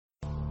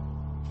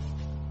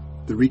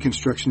the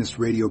Reconstructionist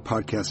Radio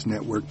Podcast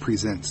Network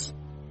presents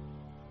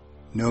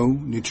No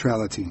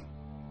Neutrality,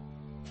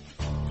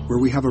 where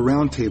we have a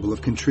roundtable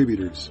of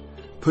contributors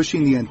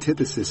pushing the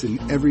antithesis in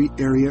every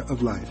area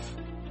of life.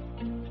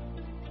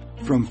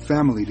 From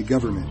family to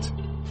government,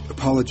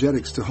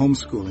 apologetics to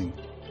homeschooling,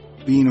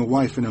 being a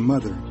wife and a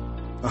mother,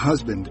 a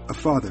husband, a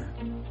father,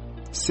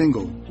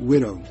 single,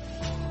 widow,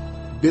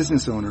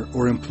 business owner,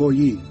 or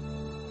employee.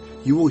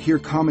 You will hear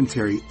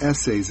commentary,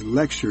 essays,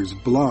 lectures,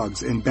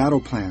 blogs, and battle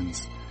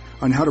plans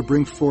on how to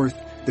bring forth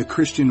the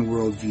Christian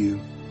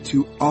worldview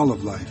to all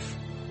of life.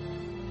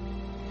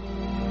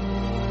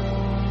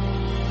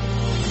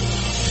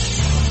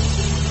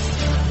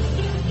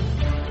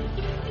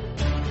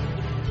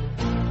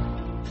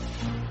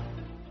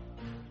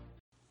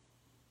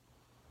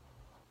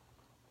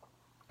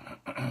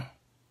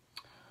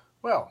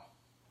 Well,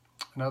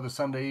 another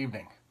Sunday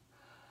evening.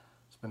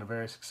 It's been a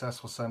very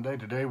successful Sunday.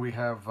 Today we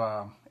have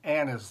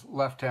Ann has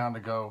left town to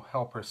go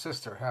help her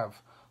sister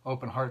have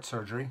open heart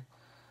surgery.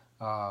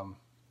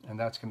 And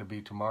that's going to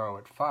be tomorrow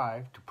at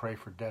 5 to pray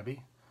for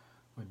Debbie.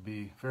 Would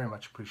be very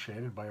much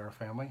appreciated by our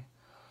family.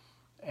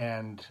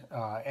 And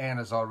Ann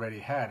has already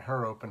had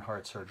her open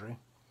heart surgery.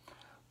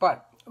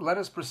 But let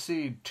us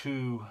proceed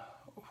to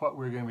what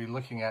we're going to be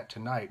looking at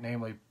tonight,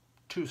 namely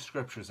two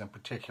scriptures in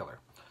particular.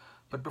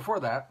 But before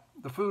that,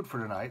 the food for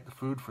tonight, the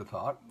food for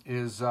thought,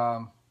 is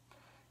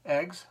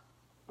eggs.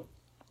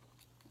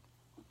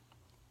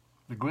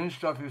 The green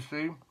stuff you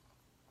see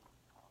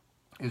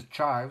is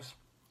chives.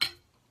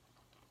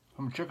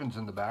 Some chickens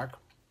in the back.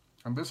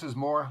 And this is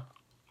more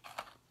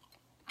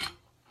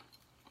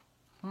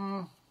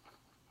brown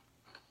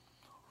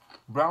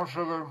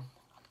sugar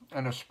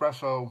and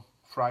espresso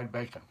fried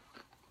bacon.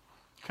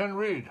 Ken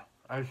Reed,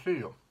 I see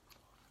you.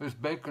 This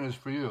bacon is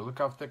for you. Look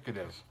how thick it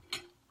is.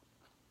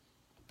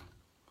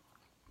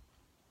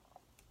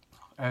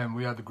 And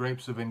we have the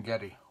grapes of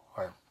Engedi,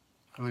 or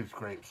at least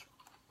grapes.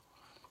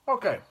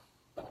 Okay,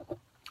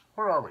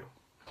 where are we?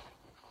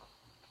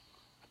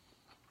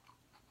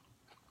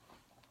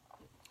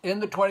 In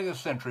the 20th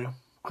century,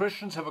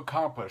 Christians have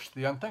accomplished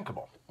the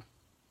unthinkable.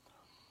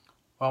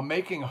 While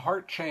making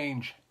heart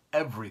change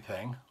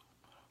everything,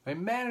 they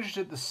managed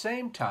at the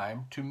same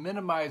time to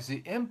minimize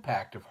the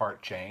impact of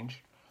heart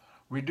change,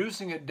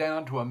 reducing it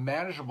down to a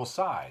manageable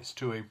size,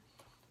 to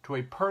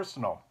a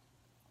personal,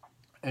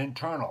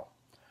 internal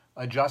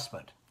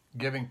adjustment,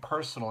 giving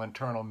personal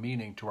internal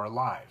meaning to our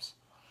lives.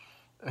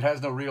 It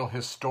has no real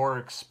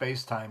historic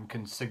space-time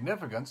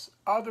significance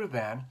other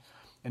than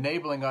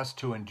enabling us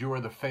to endure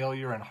the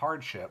failure and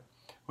hardship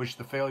which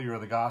the failure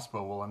of the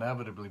gospel will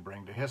inevitably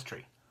bring to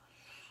history.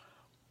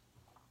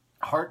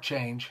 Heart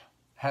change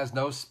has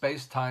no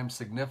space-time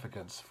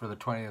significance for the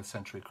 20th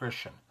century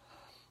Christian.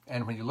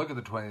 And when you look at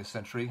the 20th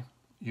century,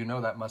 you know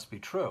that must be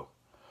true.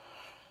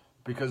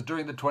 Because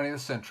during the 20th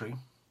century,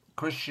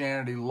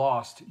 Christianity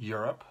lost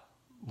Europe,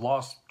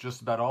 lost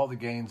just about all the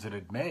gains it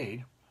had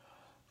made.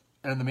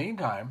 And in the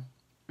meantime,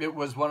 it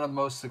was one of the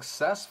most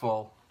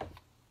successful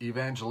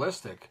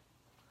evangelistic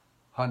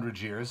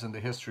 100 years in the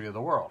history of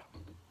the world.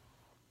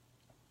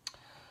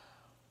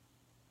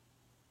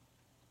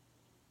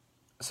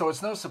 So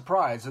it's no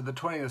surprise that the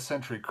 20th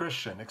century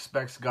Christian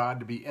expects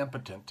God to be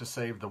impotent to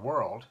save the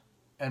world,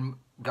 and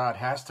God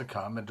has to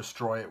come and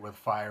destroy it with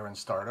fire and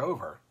start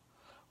over.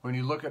 When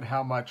you look at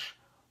how much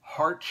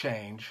heart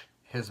change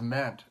has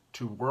meant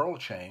to world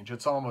change,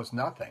 it's almost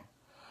nothing.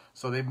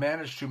 So they've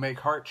managed to make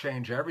heart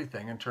change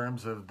everything in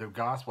terms of the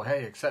gospel.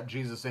 Hey, accept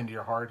Jesus into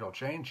your heart, he'll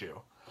change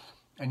you.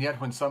 And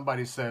yet when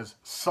somebody says,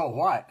 so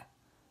what?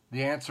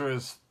 The answer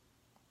is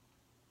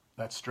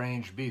that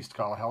strange beast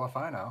called hell if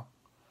I know.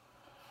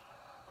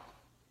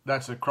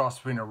 That's a cross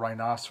between a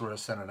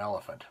rhinoceros and an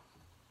elephant.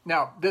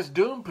 Now, this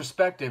doomed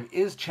perspective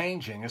is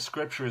changing as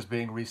Scripture is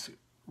being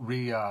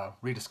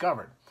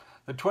rediscovered.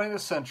 The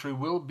 20th century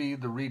will be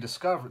the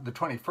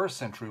 21st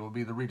century will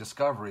be the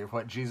rediscovery of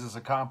what Jesus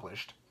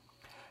accomplished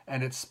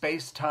and its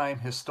space-time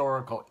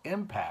historical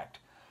impact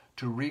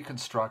to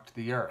reconstruct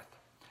the earth.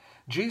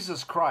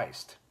 Jesus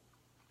Christ,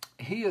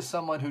 he is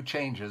someone who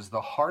changes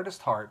the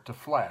hardest heart to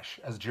flesh,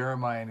 as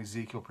Jeremiah and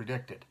Ezekiel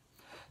predicted.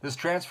 This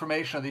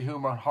transformation of the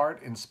human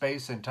heart in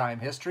space and time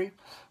history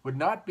would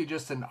not be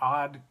just an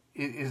odd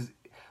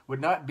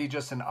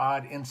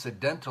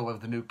incidental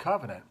of the new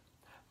covenant,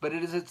 but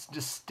it is its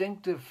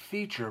distinctive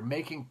feature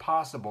making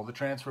possible the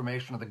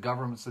transformation of the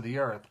governments of the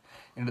earth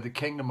into the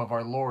kingdom of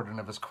our Lord and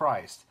of his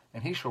Christ,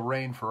 and he shall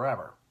reign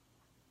forever.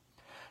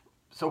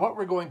 So what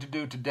we're going to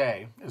do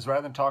today is,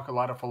 rather than talk a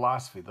lot of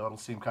philosophy, though it'll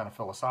seem kind of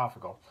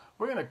philosophical,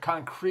 we're going to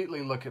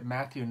concretely look at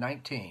Matthew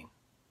 19,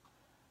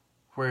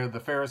 where the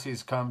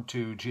Pharisees come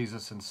to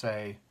Jesus and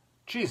say,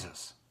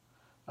 Jesus,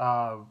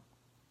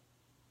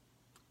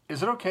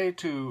 is it okay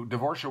to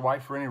divorce your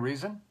wife for any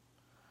reason?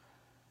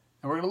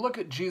 And we're going to look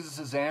at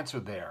Jesus'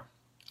 answer there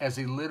as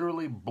he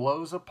literally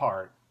blows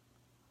apart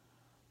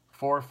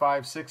 4,000,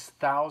 5,000,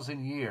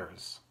 6,000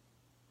 years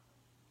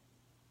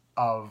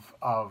of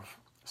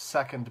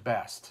second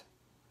best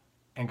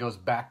and goes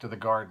back to the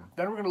garden.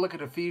 Then we're going to look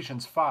at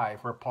Ephesians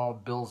 5, where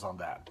Paul builds on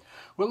that.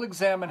 We'll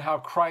examine how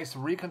Christ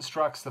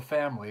reconstructs the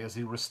family as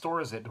he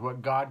restores it to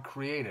what God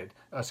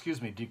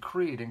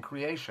decreed in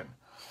creation.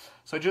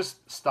 So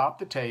just stop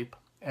the tape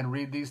and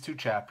read these 2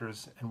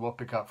 chapters, and we'll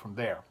pick up from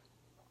there.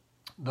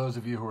 Those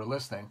of you who are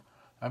listening,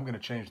 I'm going to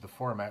change the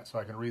format so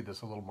I can read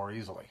this a little more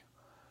easily.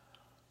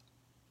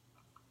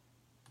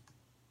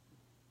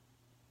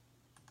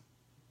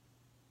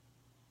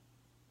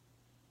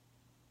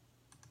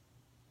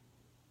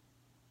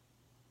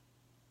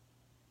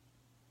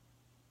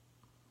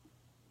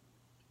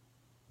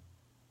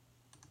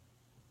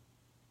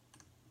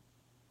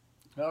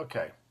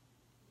 Okay.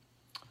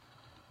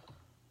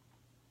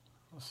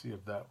 Let's see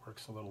if that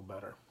works a little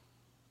better.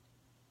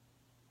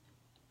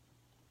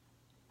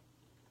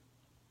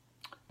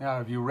 Now,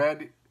 have you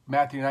read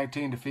Matthew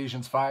 19 to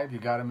Ephesians 5? You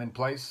got them in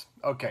place?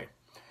 Okay.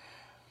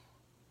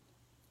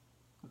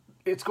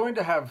 It's going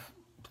to have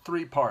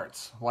 3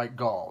 parts, like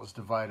Gaul is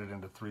divided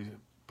into 3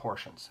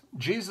 portions.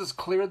 Jesus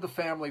cleared the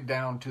family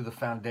down to the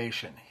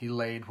foundation he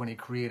laid when he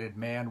created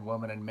man,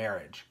 woman, and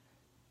marriage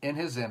in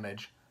his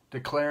image,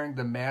 declaring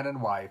them man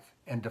and wife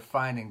and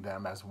defining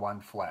them as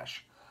one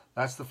flesh.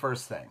 That's the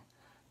first thing.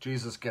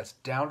 Jesus gets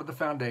down to the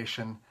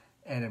foundation,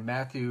 and in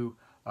Matthew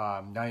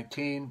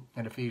 19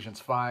 and Ephesians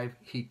 5,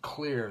 he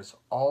clears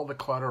all the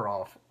clutter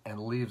off and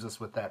leaves us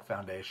with that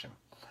foundation.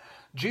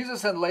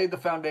 Jesus had laid the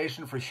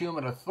foundation for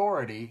human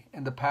authority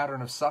in the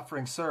pattern of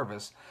suffering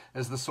service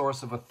as the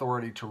source of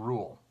authority to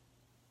rule.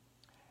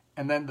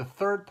 And then the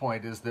third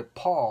point is that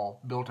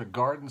Paul built a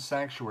garden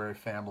sanctuary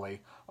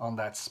family on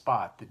that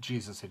spot that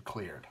Jesus had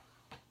cleared.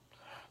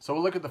 So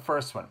we'll look at the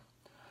first one.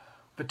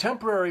 The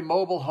temporary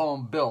mobile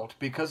home built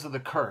because of the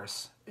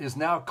curse is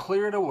now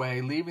cleared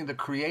away, leaving the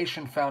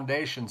creation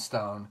foundation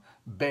stone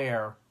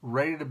bare,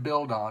 ready to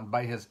build on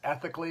by his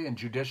ethically and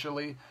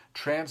judicially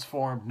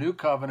transformed new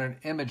covenant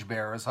image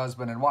bearers,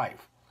 husband and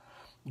wife.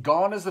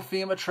 Gone is the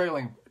FEMA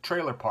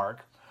trailer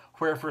park,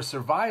 where for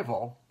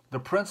survival, the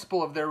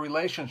principle of their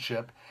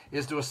relationship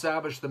is to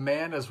establish the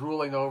man as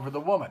ruling over the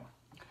woman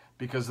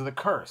because of the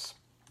curse,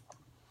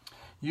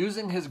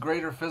 using his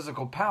greater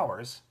physical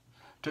powers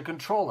to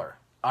control her.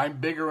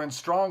 I'm bigger and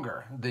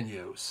stronger than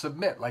you.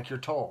 Submit like you're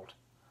told.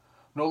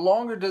 No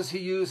longer does he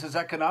use his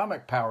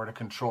economic power to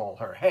control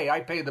her. Hey, I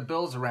pay the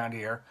bills around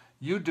here.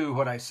 You do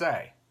what I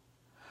say.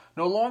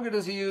 No longer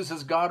does he use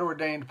his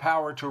God-ordained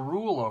power to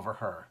rule over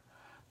her.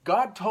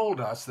 God told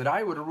us that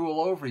I would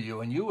rule over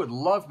you and you would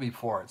love me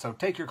for it, so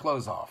take your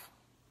clothes off.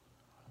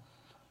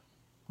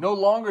 No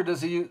longer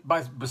does he,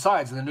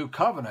 besides in the new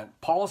covenant,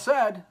 Paul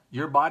said,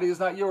 your body is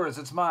not yours,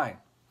 it's mine.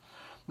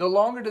 No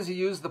longer does he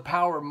use the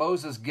power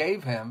Moses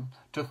gave him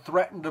to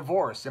threaten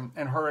divorce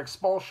and her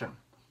expulsion.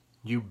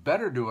 You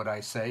better do what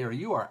I say or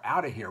you are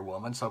out of here,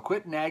 woman, so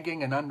quit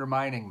nagging and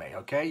undermining me,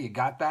 okay? You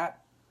got that?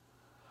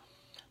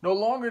 No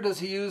longer does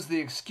he use the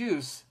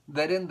excuse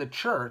that in the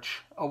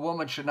church, a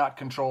woman should not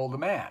control the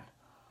man.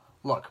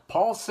 Look,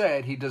 Paul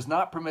said he does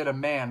not permit a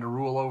man to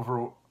rule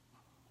over...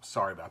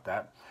 Sorry about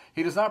that.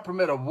 He does not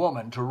permit a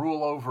woman to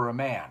rule over a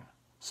man.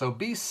 So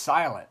be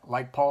silent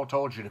like Paul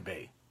told you to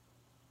be.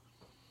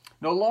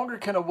 No longer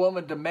can a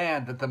woman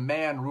demand that the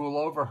man rule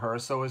over her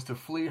so as to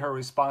flee her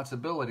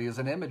responsibility as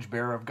an image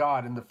bearer of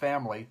God in the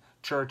family,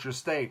 church, or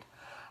state.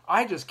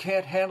 I just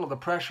can't handle the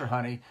pressure,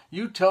 honey.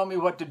 You tell me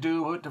what to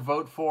do, what to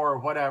vote for, or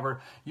whatever.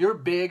 You're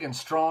big and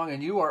strong,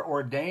 and you are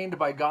ordained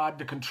by God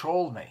to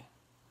control me.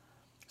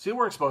 See, it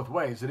works both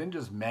ways. It isn't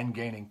just men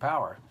gaining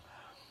power.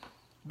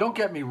 Don't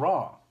get me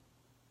wrong.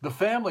 The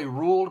family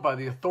ruled by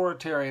the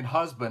authoritarian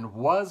husband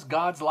was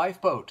God's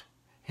lifeboat,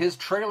 his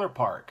trailer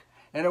park,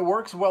 and it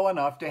works well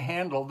enough to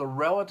handle the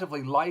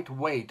relatively light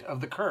weight of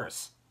the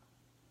curse.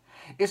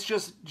 It's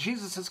just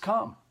Jesus has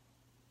come.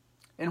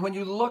 And when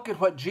you look at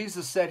what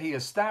Jesus said he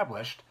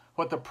established,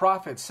 what the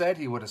prophet said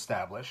he would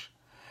establish,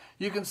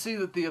 you can see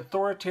that the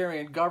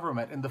authoritarian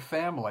government in the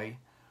family,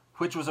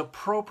 which was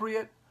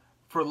appropriate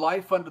for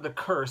life under the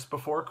curse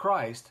before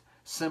Christ,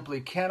 simply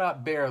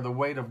cannot bear the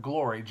weight of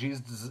glory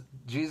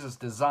Jesus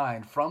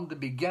designed from the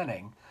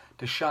beginning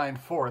to shine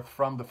forth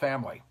from the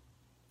family.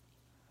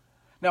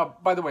 Now,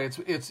 by the way,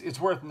 it's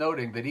worth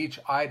noting that each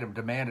item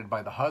demanded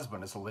by the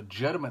husband is a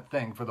legitimate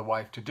thing for the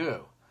wife to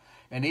do,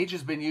 and each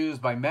has been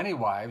used by many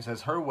wives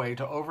as her way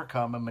to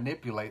overcome and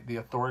manipulate the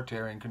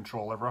authoritarian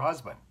control of her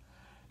husband.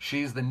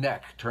 She's the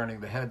neck turning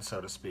the head,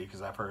 so to speak,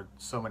 as I've heard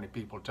so many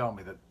people tell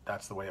me that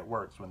that's the way it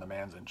works when the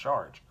man's in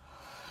charge.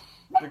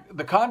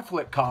 The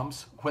conflict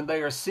comes when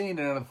they are seen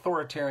in an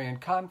authoritarian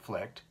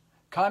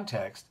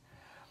context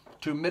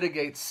to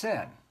mitigate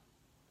sin.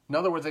 In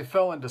other words, they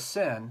fell into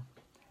sin,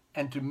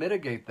 and to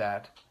mitigate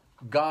that,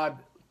 God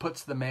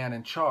puts the man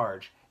in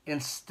charge,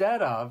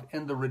 instead of,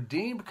 in the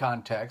redeemed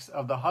context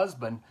of the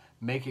husband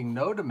making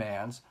no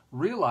demands,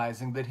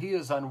 realizing that he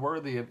is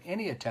unworthy of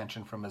any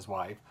attention from his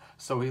wife,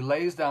 so he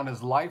lays down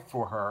his life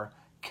for her,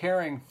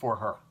 caring for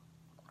her,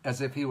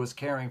 as if he was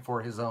caring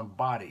for his own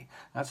body.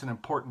 That's an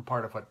important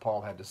part of what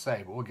Paul had to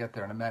say, but we'll get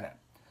there in a minute.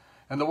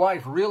 And the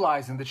wife,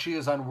 realizing that she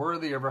is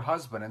unworthy of her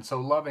husband, and so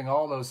loving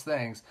all those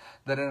things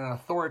that in an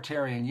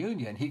authoritarian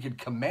union he could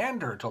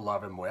command her to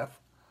love him with,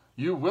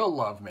 you will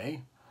love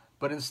me,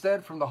 but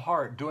instead from the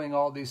heart doing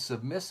all these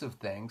submissive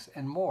things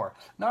and more,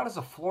 not as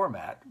a floor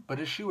mat, but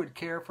as she would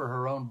care for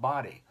her own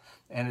body,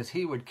 and as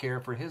he would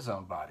care for his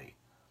own body.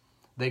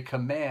 They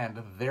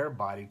command their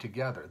body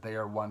together. They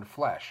are one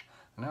flesh.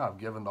 Now I've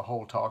given the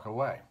whole talk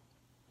away.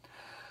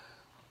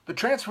 The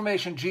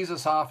transformation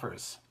Jesus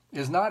offers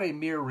is not a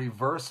mere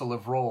reversal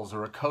of roles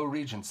or a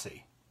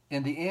co-regency.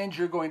 In the end,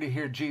 you're going to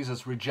hear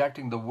Jesus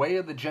rejecting the way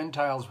of the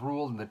Gentiles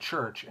rule in the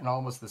church in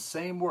almost the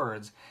same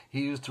words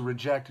he used to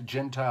reject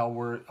Gentile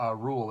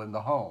rule in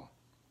the home.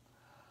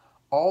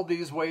 All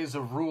these ways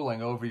of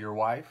ruling over your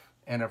wife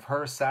and of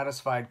her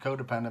satisfied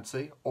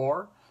codependency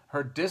or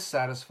her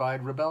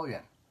dissatisfied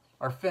rebellion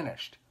are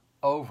finished,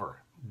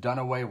 over, done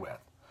away with.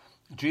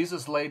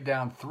 Jesus laid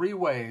down 3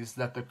 ways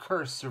that the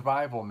cursed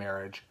survival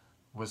marriage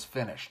was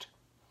finished.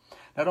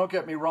 Now don't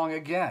get me wrong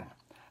again.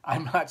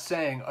 I'm not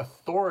saying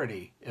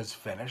authority is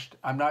finished.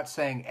 I'm not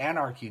saying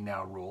anarchy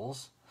now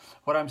rules.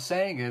 What I'm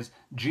saying is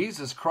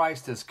Jesus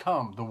Christ has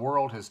come. The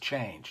world has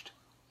changed.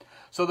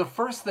 So the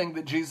first thing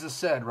that Jesus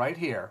said right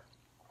here,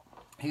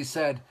 he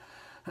said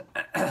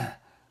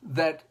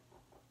that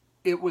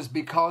it was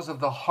because of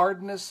the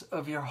hardness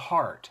of your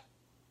heart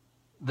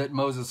that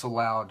Moses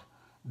allowed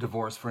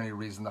divorce for any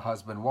reason the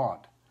husband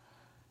want.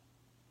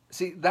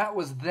 See, that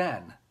was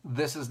then.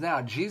 This is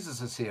now.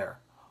 Jesus is here.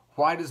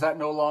 Why does that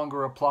no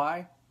longer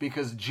apply?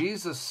 Because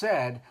Jesus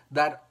said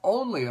that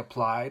only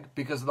applied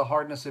because of the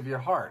hardness of your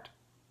heart.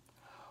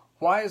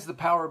 Why is the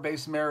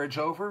power-based marriage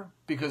over?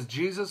 Because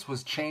Jesus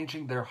was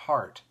changing their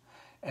heart.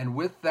 And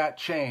with that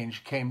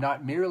change came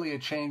not merely a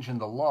change in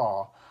the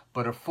law,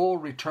 but a full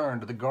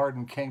return to the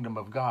garden kingdom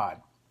of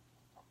God.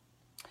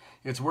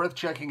 It's worth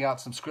checking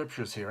out some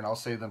scriptures here, and I'll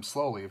say them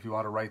slowly if you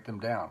want to write them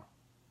down.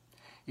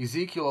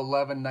 Ezekiel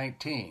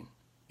 11:19,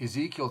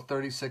 Ezekiel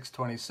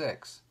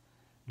 36:26,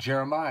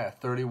 Jeremiah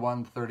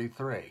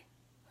 31:33.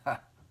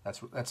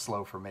 That's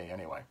slow for me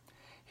anyway.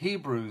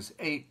 Hebrews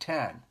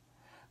 8:10.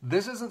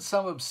 This isn't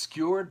some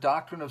obscure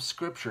doctrine of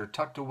Scripture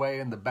tucked away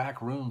in the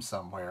back room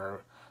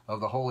somewhere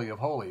of the Holy of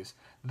Holies.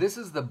 This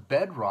is the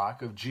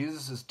bedrock of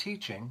Jesus'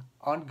 teaching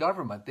on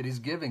government that he's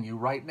giving you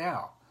right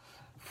now.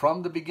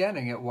 From the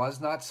beginning, it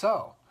was not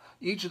so.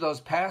 Each of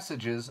those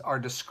passages are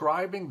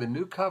describing the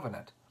new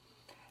covenant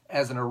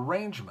as an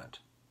arrangement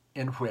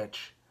in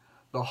which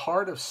the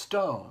heart of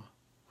stone,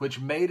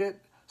 which made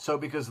it so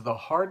because of the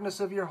hardness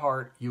of your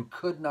heart, you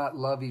could not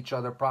love each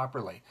other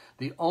properly.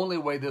 The only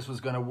way this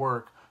was going to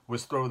work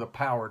was throw the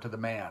power to the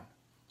man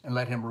and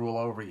let him rule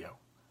over you.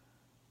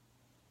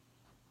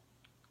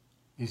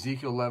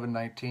 Ezekiel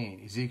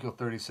 11:19, Ezekiel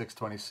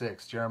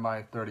 36:26,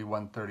 Jeremiah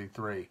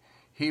 31:33,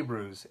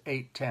 Hebrews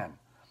 8:10.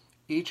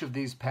 Each of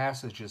these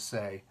passages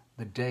say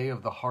the day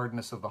of the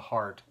hardness of the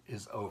heart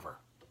is over.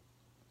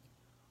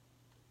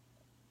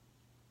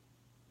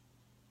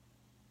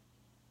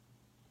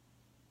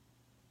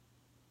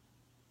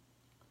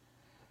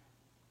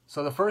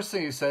 So the first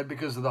thing he said,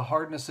 because of the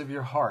hardness of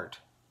your heart,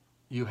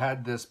 you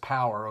had this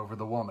power over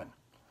the woman.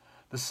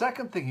 The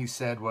second thing he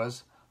said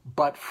was,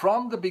 but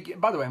from the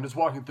beginning, by the way, I'm just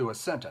walking through a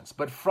sentence,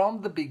 but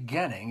from the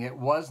beginning it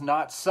was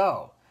not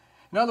so.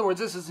 In other words,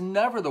 this is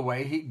never the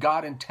way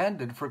God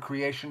intended for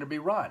creation to be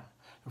run,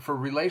 for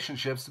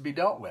relationships to be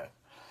dealt with.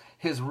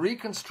 His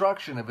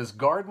reconstruction of his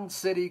Garden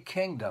City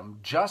kingdom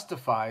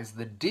justifies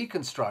the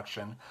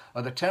deconstruction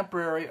of the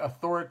temporary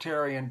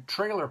authoritarian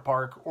trailer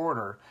park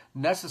order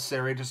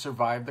necessary to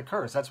survive the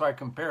curse. That's why I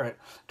compare it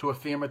to a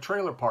FEMA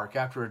trailer park.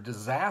 After a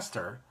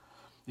disaster,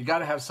 you got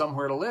to have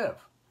somewhere to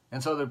live.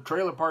 And so the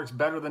trailer park's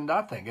better than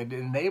nothing. It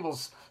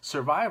enables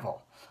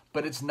survival.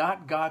 But it's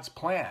not God's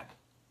plan.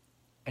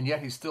 And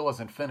yet he still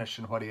isn't finished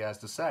in what he has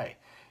to say.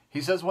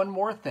 He says one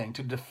more thing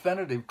to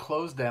definitively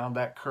close down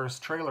that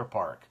cursed trailer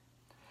park.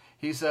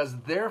 He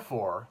says,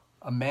 therefore,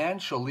 a man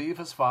shall leave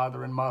his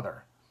father and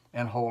mother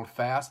and hold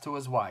fast to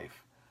his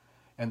wife,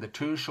 and the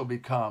two shall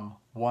become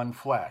one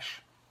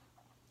flesh.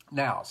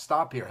 Now,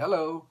 stop here.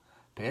 Hello.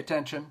 Pay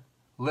attention.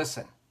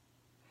 Listen.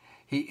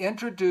 He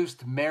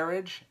introduced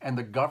marriage and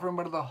the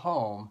government of the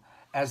home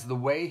as the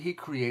way he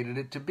created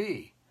it to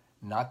be.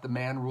 Not the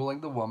man ruling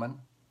the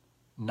woman,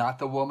 not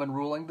the woman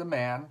ruling the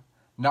man,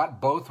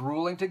 not both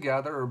ruling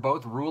together or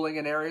both ruling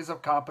in areas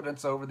of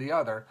competence over the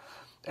other,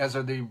 as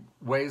are the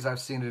ways I've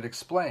seen it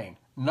explained.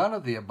 None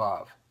of the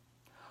above.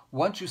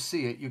 Once you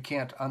see it, you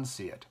can't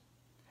unsee it.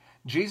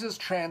 Jesus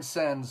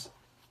transcends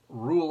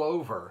rule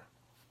over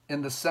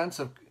in the sense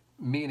of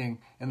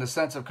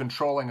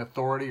controlling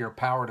authority or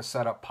power to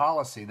set up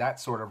policy, that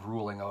sort of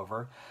ruling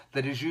over,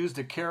 that is used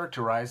to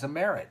characterize a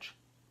marriage.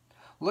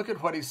 Look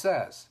at what he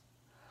says.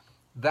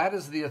 That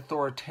is the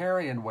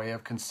authoritarian way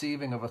of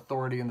conceiving of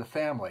authority in the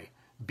family,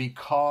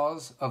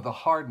 because of the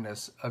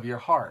hardness of your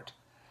heart.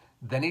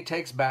 Then he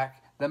takes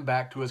them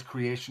back to his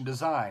creation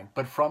design.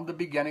 But from the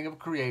beginning of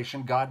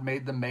creation, God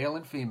made them male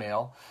and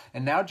female.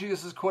 And now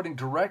Jesus is quoting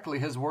directly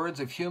his words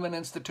of human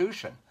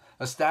institution,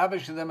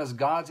 establishing them as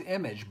God's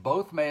image,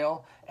 both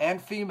male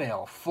and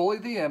female, fully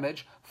the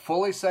image,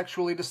 fully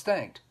sexually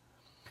distinct.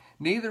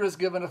 Neither is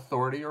given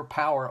authority or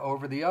power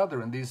over the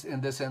other in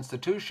this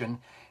institution,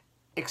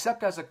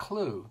 except as a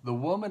clue. The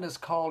woman is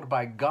called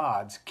by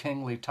God's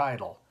kingly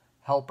title,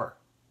 helper.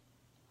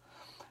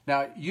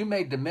 Now, you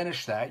may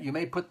diminish that, you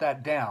may put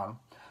that down,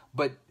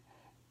 but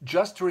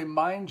just to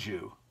remind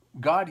you,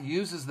 God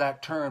uses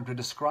that term to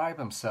describe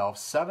himself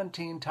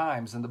 17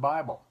 times in the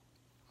Bible.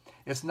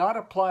 It's not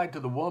applied to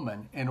the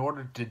woman in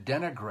order to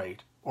denigrate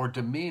or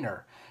demean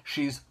her.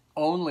 She's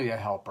only a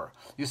helper.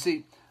 You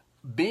see,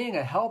 being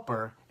a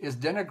helper is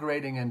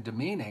denigrating and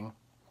demeaning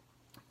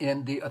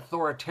in the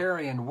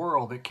authoritarian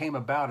world that came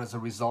about as a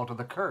result of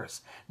the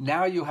curse.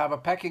 Now you have a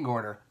pecking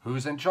order.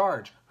 Who's in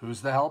charge?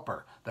 Who's the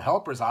helper? The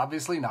helper's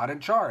obviously not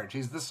in charge.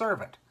 He's the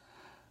servant.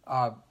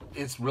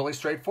 It's really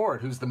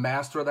straightforward. Who's the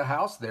master of the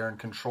house? They're in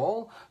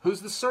control.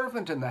 Who's the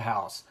servant in the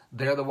house?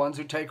 They're the ones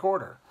who take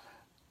order.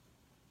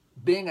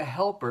 Being a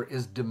helper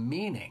is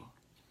demeaning,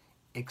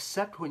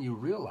 except when you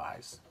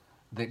realize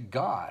that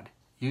God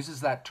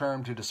uses that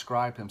term to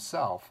describe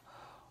himself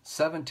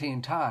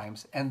 17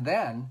 times, and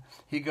then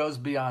he goes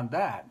beyond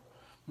that.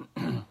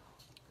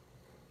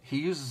 He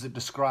uses it to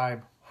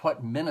describe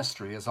what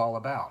ministry is all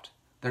about.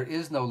 There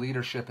is no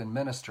leadership in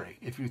ministry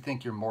if you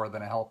think you're more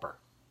than a helper.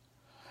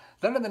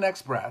 Then in the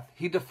next breath,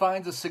 he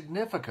defines the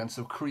significance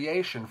of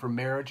creation for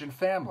marriage and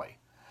family.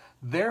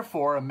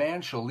 Therefore, a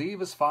man shall leave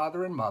his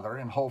father and mother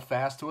and hold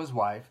fast to his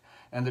wife,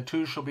 and the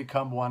two shall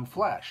become one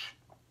flesh.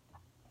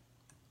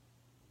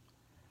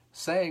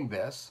 Saying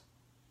this,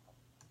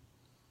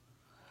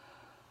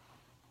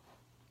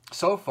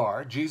 so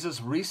far, Jesus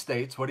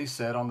restates what he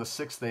said on the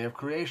sixth day of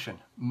creation.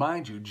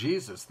 Mind you,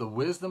 Jesus, the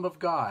wisdom of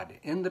God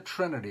in the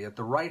Trinity at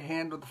the right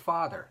hand of the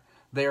Father,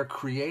 they are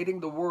creating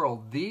the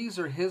world. These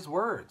are his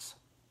words.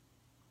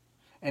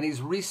 And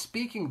he's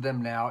re-speaking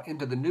them now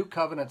into the new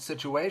covenant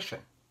situation.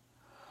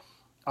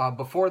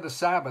 Before the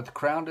Sabbath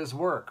crowned his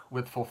work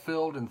with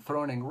fulfilled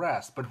enthroning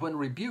rest. But when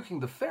rebuking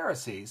the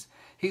Pharisees,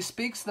 he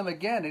speaks them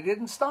again. He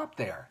didn't stop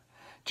there.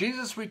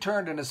 Jesus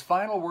returned in his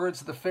final words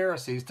to the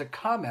Pharisees to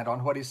comment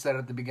on what he said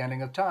at the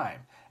beginning of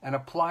time and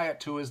apply it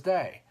to his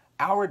day,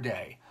 our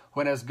day,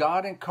 when as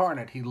God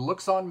incarnate, he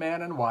looks on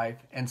man and wife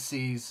and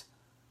sees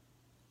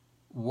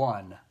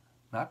one,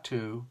 not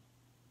two,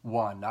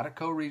 one, not a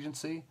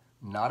co-regency,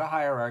 not a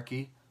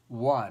hierarchy,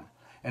 one.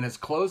 And his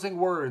closing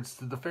words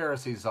to the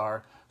Pharisees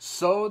are,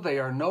 so they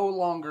are no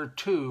longer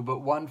two,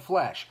 but one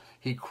flesh.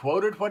 He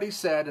quoted what he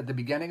said at the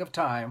beginning of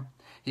time.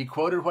 He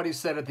quoted what he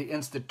said at the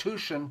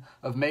institution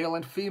of male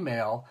and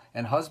female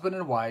and husband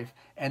and wife.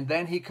 And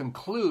then he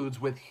concludes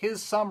with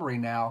his summary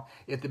now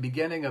at the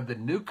beginning of the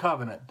new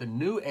covenant, the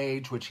new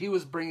age, which he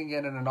was bringing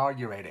in and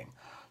inaugurating.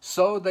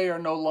 So they are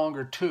no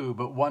longer two,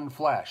 but one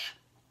flesh.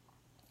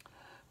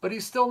 But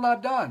he's still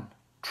not done.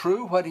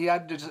 True, what he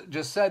had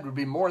just said would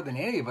be more than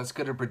any of us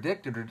could have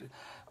predicted,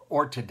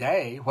 or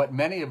today, what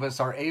many of us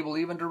are able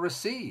even to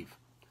receive.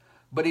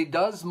 But he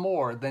does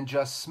more than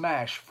just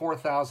smash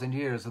 4,000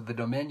 years of the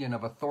dominion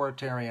of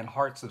authoritarian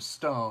hearts of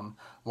stone,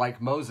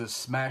 like Moses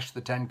smashed the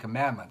 10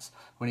 Commandments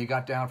when he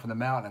got down from the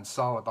mountain and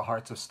saw what the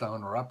hearts of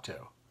stone were up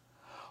to.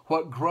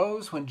 What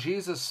grows when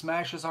Jesus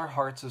smashes our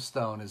hearts of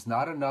stone is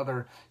not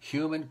another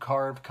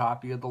human-carved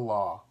copy of the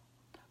law,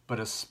 but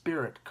a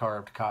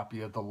spirit-carved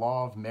copy of the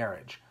law of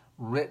marriage,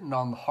 written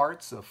on the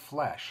hearts of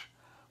flesh,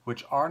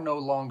 which are no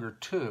longer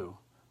two,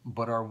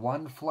 but are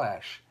one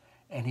flesh,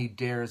 and he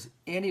dares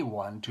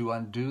anyone to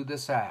undo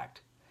this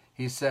act.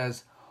 He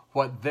says,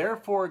 what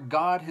therefore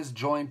God has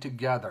joined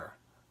together,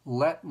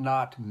 let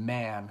not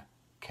man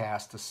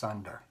cast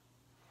asunder.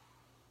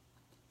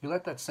 You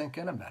let that sink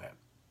in a minute.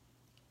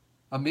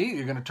 Immediately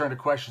you're going to turn to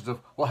questions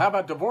of, well, how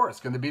about divorce?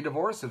 Can there be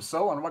divorce? If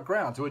so, on what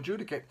grounds? Who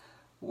adjudicate?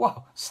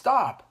 Whoa,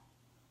 stop.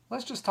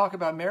 Let's just talk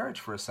about marriage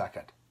for a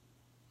second.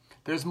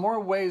 There's more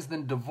ways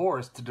than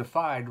divorce to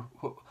define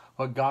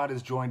what God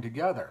has joined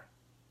together.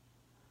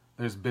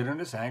 There's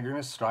bitterness,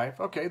 angerness, strife.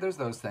 Okay, there's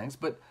those things,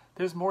 but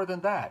there's more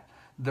than that.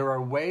 There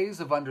are ways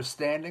of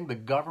understanding the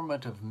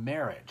government of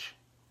marriage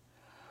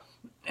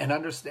and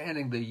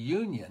understanding the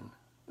union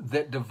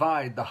that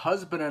divide the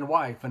husband and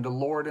wife into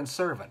Lord and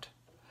servant.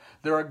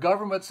 There are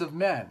governments of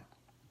men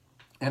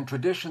and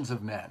traditions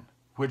of men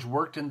which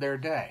worked in their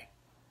day.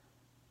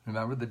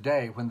 Remember the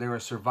day when they were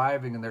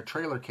surviving in their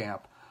trailer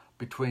camp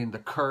between the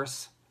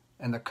curse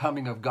and the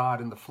coming of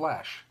God in the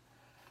flesh.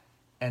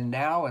 And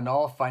now, in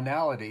all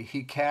finality,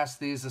 he casts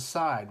these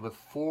aside with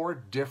 4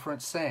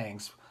 different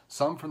sayings,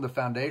 some from the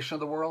foundation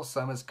of the world,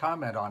 some as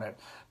comment on it,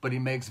 but he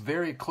makes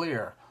very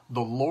clear,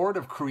 the Lord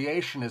of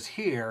creation is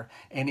here,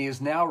 and he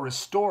is now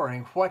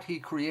restoring what he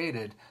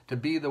created to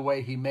be the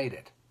way he made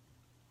it.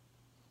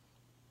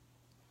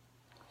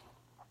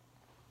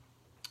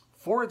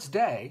 For its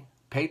day,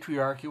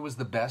 patriarchy was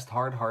the best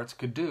hard hearts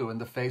could do in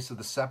the face of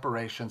the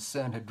separation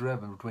sin had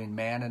driven between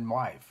man and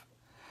wife.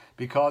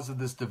 Because of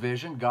this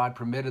division, God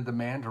permitted the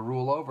man to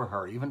rule over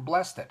her, even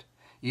blessed it,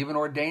 even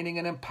ordaining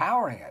and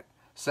empowering it,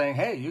 saying,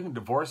 hey, you can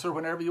divorce her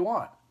whenever you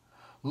want.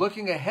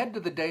 Looking ahead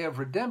to the day of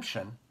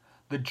redemption,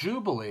 The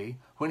Jubilee,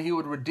 when he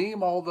would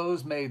redeem all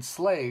those made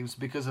slaves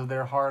because of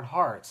their hard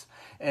hearts,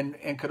 and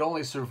could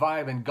only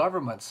survive in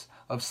governments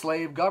of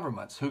slave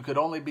governments, who could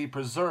only be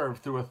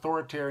preserved through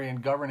authoritarian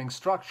governing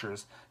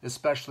structures,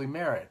 especially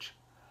marriage.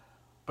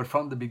 But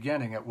from the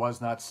beginning it was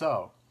not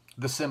so.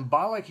 The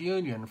symbolic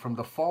union from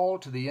the fall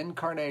to the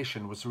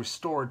incarnation was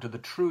restored to the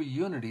true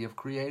unity of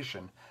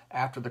creation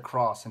after the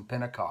cross and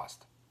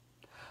Pentecost.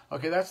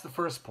 Okay, that's the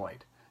first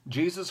point.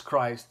 Jesus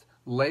Christ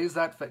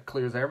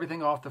clears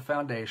everything off the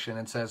foundation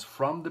and says,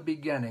 from the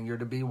beginning you're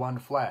to be one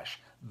flesh.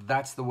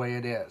 That's the way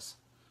it is.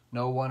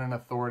 No one in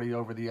authority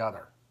over the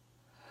other.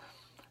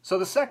 So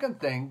the second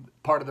thing,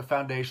 part of the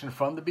foundation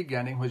from the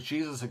beginning, which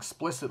Jesus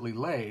explicitly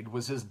laid,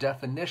 was his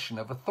definition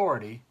of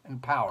authority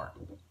and power.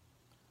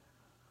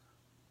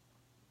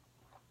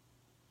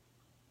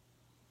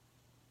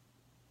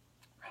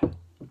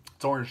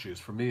 It's orange juice.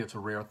 For me, it's a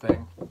rare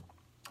thing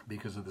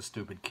because of the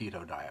stupid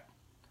keto diet.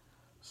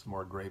 Some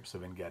more grapes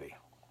of Engedi.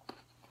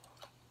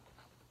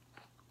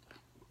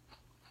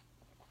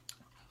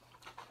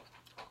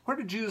 Where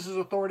did Jesus'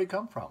 authority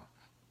come from?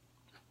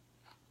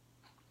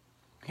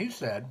 He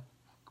said,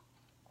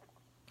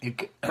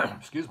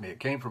 it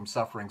came from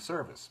suffering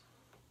service.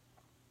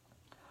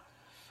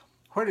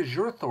 Where does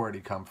your authority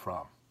come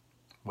from?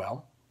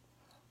 Well,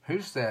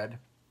 who said,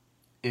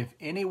 if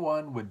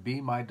anyone would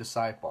be my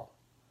disciple,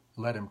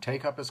 let him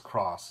take up his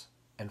cross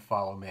and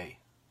follow me.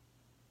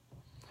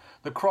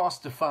 The cross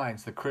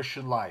defines the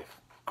Christian life,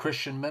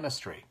 Christian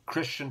ministry,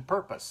 Christian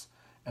purpose,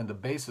 and the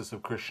basis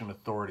of Christian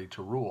authority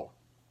to rule.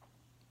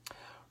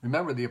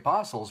 Remember, the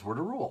apostles were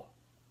to rule.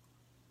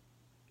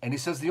 And he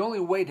says the only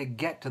way to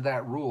get to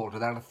that rule, to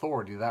that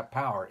authority, to that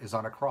power, is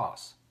on a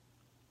cross.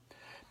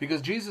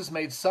 Because Jesus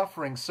made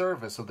suffering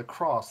service of the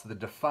cross the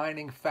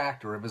defining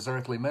factor of his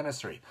earthly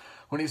ministry.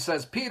 When he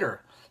says,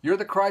 Peter, you're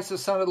the Christ, the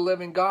Son of the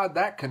living God,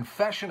 that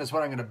confession is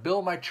what I'm going to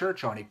build my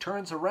church on. He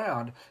turns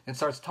around and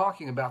starts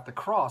talking about the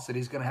cross that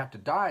he's going to have to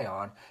die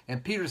on.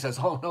 And Peter says,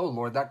 oh no,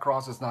 Lord, that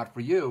cross is not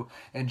for you.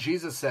 And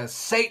Jesus says,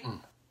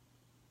 Satan.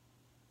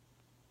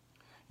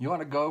 You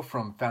want to go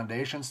from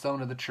foundation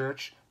stone of the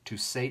church to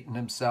Satan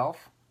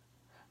himself?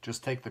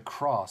 Just take the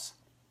cross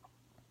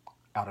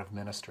out of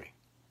ministry.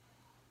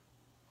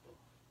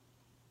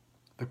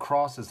 The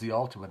cross is the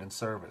ultimate in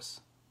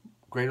service.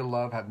 Greater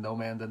love hath no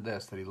man than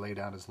this, that he lay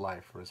down his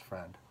life for his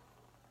friend.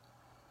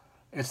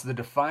 It's the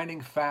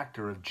defining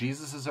factor of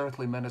Jesus'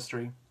 earthly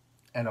ministry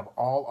and of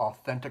all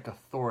authentic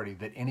authority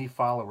that any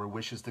follower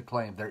wishes to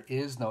claim. There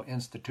is no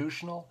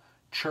institutional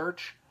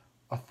church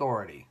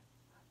authority.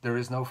 There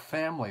is no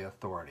family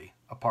authority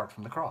apart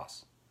from the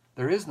cross.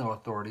 There is no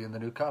authority in the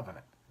new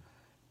covenant.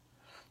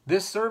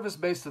 This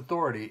service-based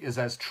authority is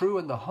as true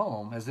in the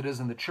home as it is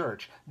in the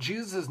church.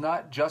 Jesus is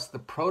not just the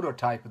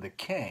prototype of the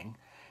king.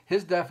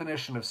 His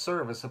definition of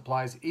service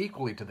applies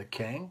equally to the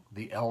king,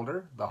 the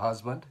elder, the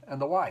husband, and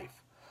the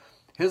wife.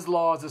 His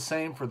law is the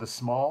same for the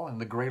small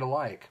and the great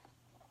alike.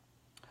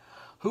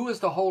 Who is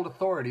to hold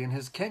authority in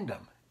his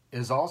kingdom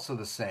is also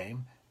the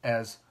same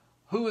as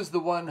who is the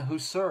one who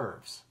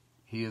serves.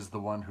 He is the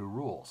one who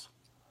rules.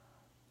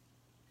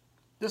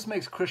 This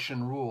makes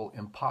Christian rule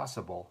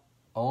impossible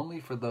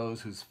only for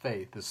those whose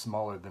faith is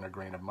smaller than a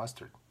grain of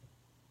mustard.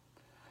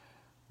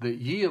 The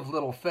ye of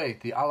little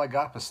faith, the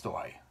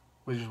alagapostoi,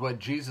 which is what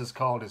Jesus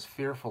called his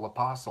fearful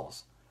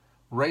apostles,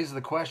 raise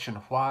the question,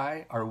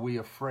 why are we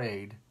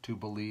afraid to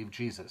believe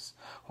Jesus?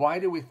 Why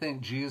do we think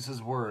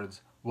Jesus'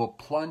 words will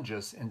plunge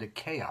us into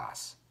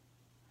chaos?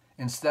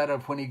 Instead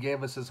of when he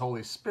gave us his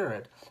Holy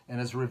Spirit and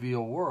his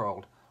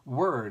revealed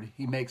word,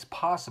 he makes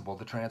possible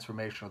the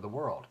transformation of the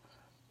world.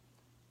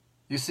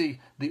 You see,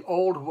 the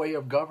old way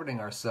of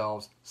governing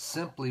ourselves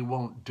simply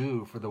won't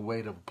do for the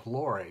weight of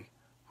glory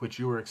which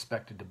you are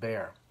expected to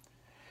bear.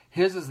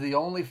 His is the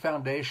only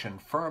foundation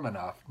firm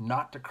enough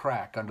not to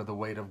crack under the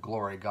weight of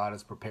glory God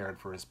has prepared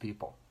for his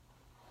people.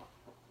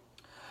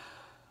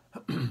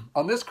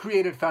 On this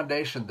created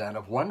foundation, then,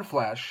 of one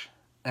flesh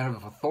and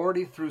of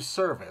authority through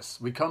service,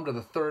 we come to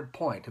the third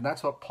point, and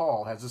that's what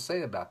Paul has to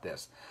say about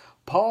this.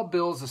 Paul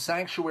builds a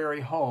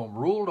sanctuary home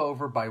ruled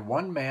over by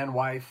one man,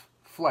 wife,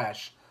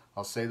 flesh.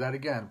 I'll say that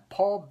again.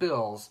 Paul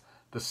builds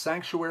the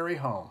sanctuary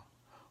home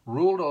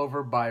ruled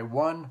over by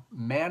one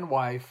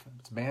man-wife,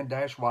 it's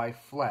man-wife,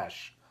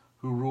 flesh,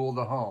 who rule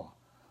the home.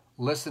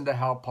 Listen to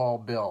how Paul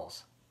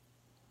builds.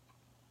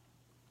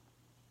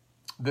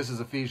 This is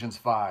Ephesians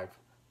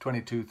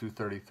 5:22 through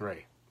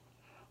 33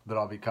 that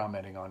I'll be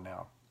commenting on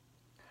now.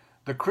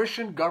 The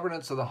Christian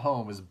governance of the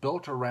home is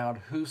built around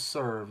who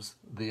serves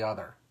the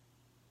other.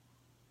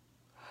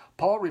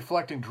 Paul,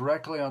 reflecting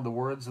directly on the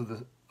words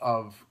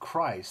of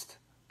Christ,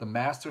 the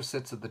master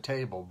sits at the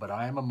table, but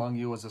I am among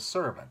you as a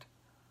servant.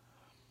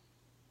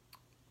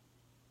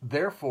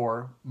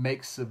 Therefore,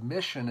 makes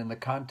submission in the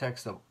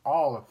context of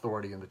all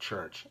authority in the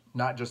church,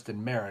 not just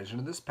in marriage. And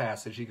in this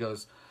passage, he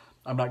goes,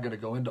 I'm not going to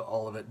go into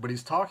all of it, but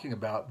he's talking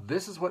about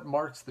this is what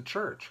marks the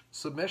church,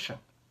 submission.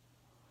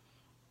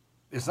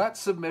 It's not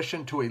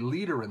submission to a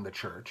leader in the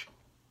church.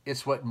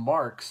 It's what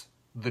marks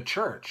the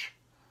church.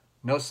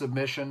 No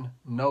submission,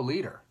 no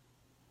leader.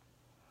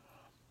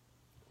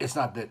 it's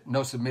not that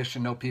no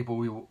submission, no people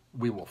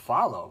we will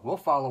follow. We'll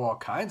follow all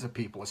kinds of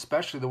people,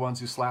 especially the ones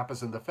who slap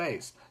us in the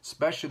face,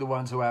 especially the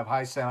ones who have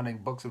high-sounding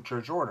books of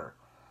church order,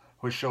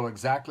 which show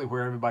exactly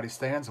where everybody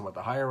stands and what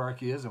the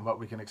hierarchy is and what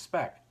we can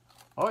expect.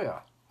 Oh, yeah.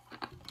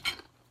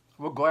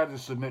 We're glad to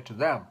submit to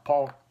them.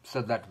 Paul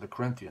said that to the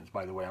Corinthians,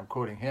 by the way. I'm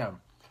quoting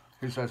him.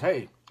 He says,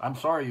 hey, I'm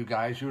sorry, you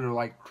guys. You would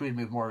have treated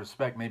me with more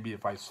respect maybe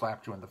if I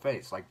slapped you in the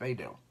face like they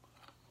do.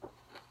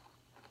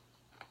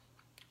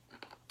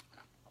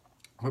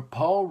 But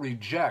Paul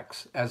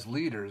rejects, as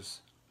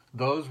leaders,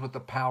 those with the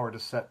power to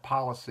set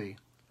policy,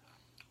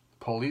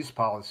 police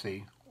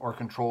policy, or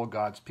control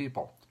God's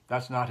people.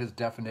 That's not his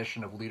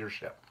definition of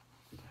leadership.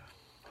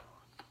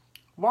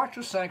 Watch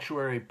the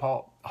sanctuary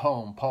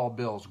home Paul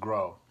builds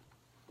grow.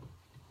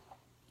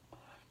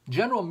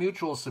 General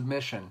mutual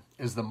submission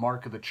is the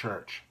mark of the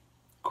church.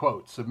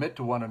 Quote, submit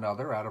to one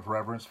another out of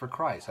reverence for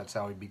Christ. That's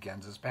how he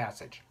begins his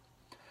passage.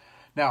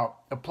 Now,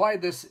 applying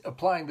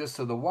this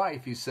to the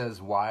wife, he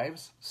says,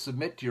 wives,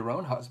 submit to your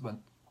own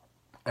husband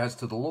as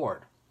to the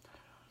Lord.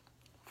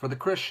 For the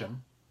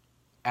Christian,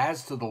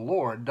 as to the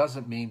Lord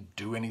doesn't mean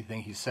do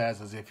anything he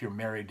says as if you're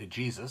married to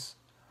Jesus.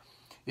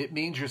 It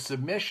means your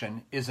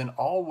submission is in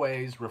all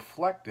ways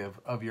reflective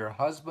of your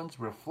husband's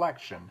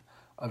reflection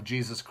of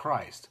Jesus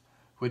Christ,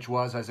 which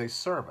was as a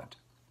servant,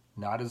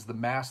 not as the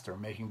master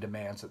making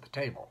demands at the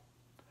table.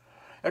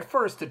 At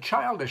first, to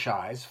childish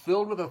eyes,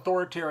 filled with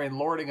authoritarian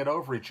lording it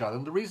over each other,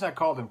 and the reason I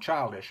call them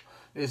childish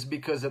is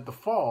because at the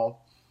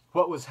fall,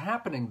 what was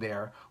happening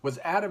there was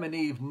Adam and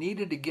Eve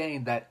needed to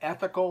gain that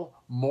ethical,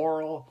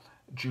 moral,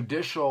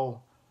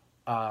 judicial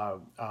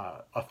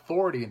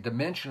authority and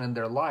dimension in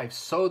their life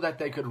so that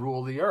they could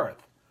rule the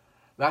earth.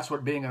 That's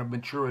what being a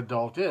mature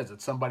adult is.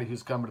 It's somebody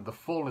who's come to the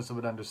fullness of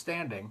an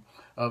understanding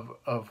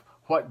of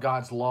what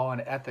God's law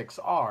and ethics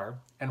are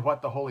and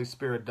what the Holy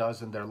Spirit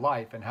does in their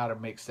life and how to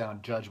make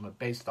sound judgment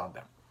based on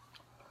them.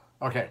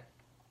 Okay.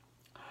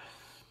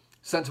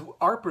 Since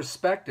our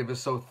perspective is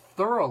so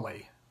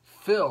thoroughly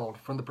filled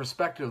from the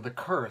perspective of the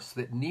curse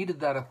that needed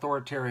that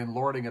authoritarian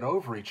lording it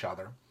over each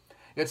other,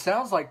 it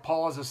sounds like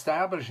Paul is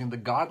establishing the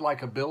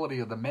godlike ability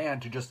of the man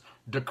to just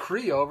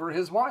decree over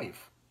his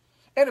wife.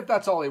 And if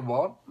that's all he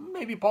wants,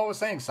 maybe Paul was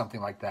saying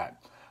something like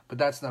that. But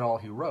that's not all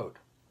he wrote.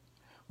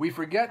 We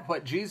forget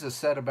what Jesus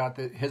said about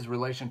his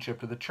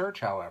relationship to the church,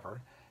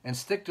 however, and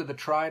stick to the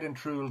tried and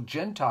true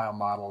Gentile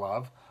model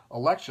of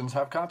elections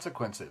have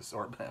consequences,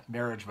 or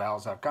marriage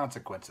vows have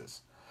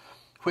consequences,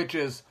 which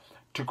is,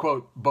 to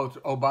quote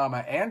both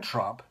Obama and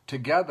Trump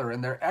together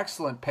in their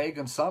excellent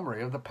pagan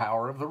summary of the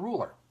power of the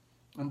ruler.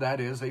 And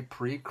that is a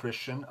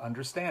pre-Christian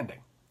understanding.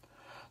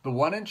 The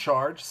one in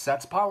charge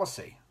sets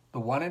policy. The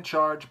one in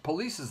charge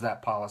polices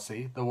that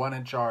policy. The one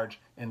in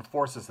charge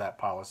enforces that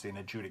policy and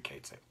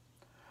adjudicates it.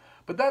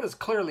 But that is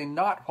clearly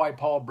not why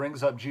Paul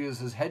brings up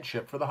Jesus'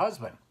 headship for the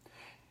husband.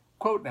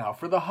 Quote now,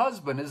 for the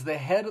husband is the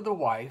head of the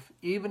wife,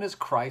 even as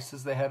Christ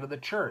is the head of the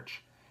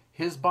church,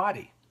 his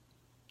body.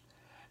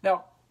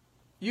 Now,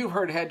 you've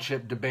heard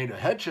headship debated.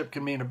 Headship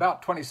can mean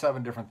about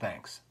 27 different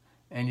things.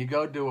 And you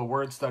go do a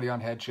word study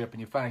on headship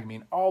and you find it can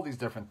mean all these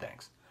different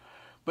things.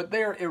 But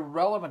they're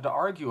irrelevant to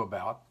argue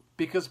about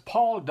because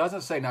Paul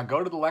doesn't say, now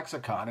go to the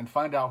lexicon and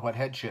find out what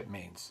headship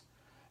means,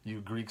 you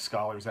Greek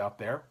scholars out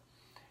there.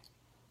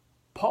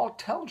 Paul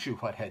tells you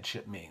what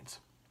headship means.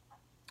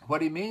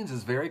 What he means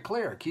is very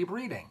clear. Keep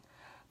reading.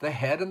 The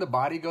head and the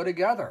body go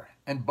together,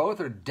 and both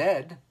are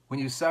dead when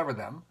you sever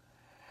them,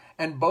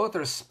 and both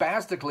are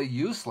spastically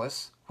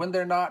useless when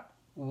they're not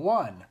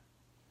one.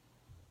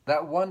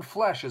 That one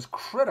flesh is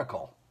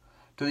critical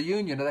to the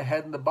union of the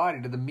head and the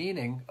body, to the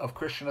meaning of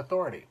Christian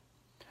authority.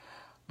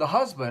 The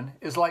husband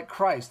is like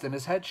Christ in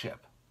his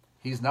headship.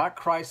 He's not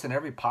Christ in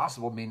every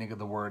possible meaning of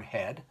the word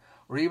head,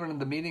 or even in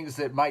the meanings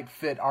that might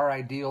fit our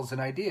ideals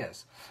and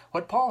ideas.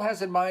 What Paul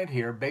has in mind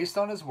here, based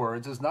on his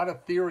words, is not a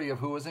theory of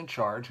who is in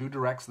charge, who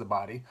directs the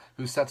body,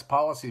 who sets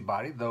policy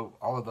body, though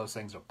all of those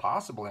things are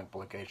possible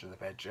implications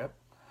of headship.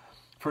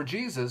 For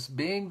Jesus,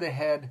 being the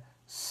head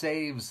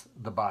saves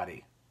the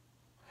body.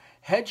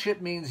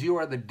 Headship means you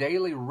are the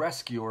daily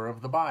rescuer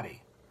of the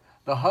body.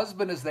 The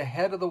husband is the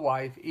head of the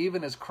wife,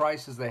 even as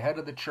Christ is the head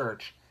of the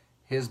church,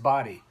 his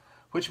body,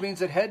 which means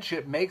that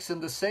headship makes him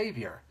the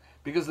Savior.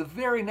 Because the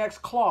very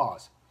next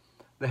clause,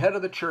 the head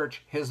of the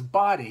church, his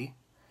body,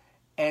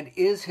 and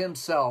is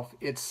himself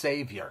its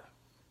Savior.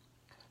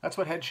 That's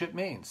what headship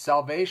means.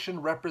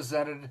 Salvation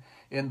represented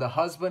in the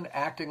husband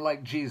acting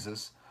like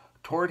Jesus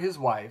toward his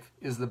wife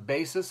is the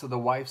basis of the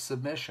wife's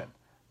submission,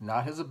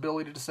 not his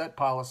ability to set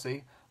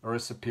policy or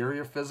his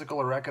superior physical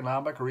or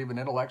economic or even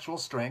intellectual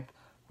strength,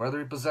 whether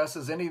he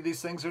possesses any of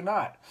these things or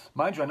not.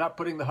 Mind you, I'm not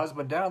putting the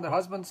husband down. The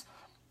husbands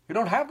who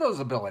don't have those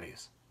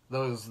abilities,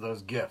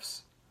 those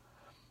gifts.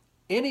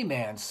 Any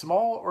man,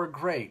 small or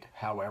great,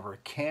 however,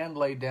 can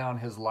lay down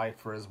his life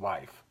for his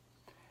wife.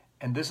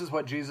 And this is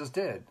what Jesus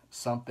did,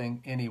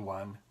 something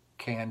anyone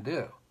can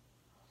do.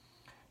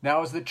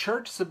 Now, as the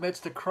church submits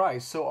to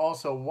Christ, so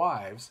also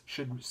wives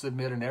should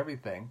submit in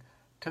everything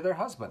to their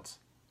husbands.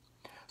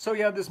 So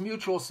you have this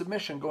mutual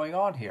submission going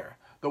on here.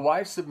 The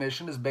wife's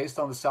submission is based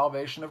on the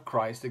salvation of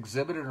Christ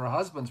exhibited in her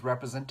husband's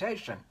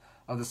representation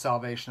of the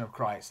salvation of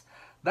Christ.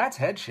 That's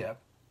headship,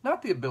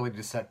 not the ability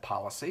to set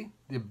policy.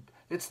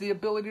 It's the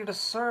ability to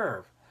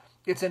serve.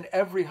 It's in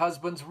every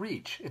husband's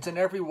reach. It's in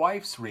every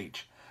wife's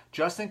reach.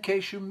 Just in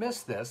case you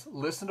miss this,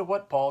 listen to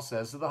what Paul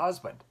says to the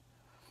husband.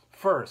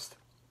 First,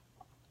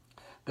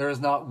 there is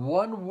not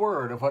one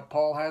word of what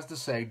Paul has to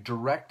say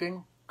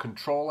directing,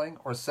 controlling,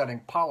 or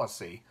setting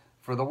policy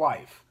for the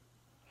wife.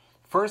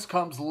 First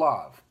comes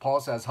love.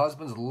 Paul says,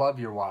 husbands, love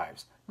your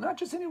wives. Not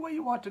just any way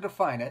you want to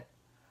define it,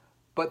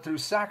 but through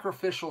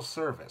sacrificial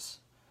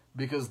service.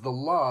 Because the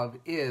love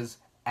is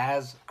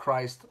as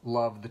Christ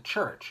loved the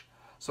church.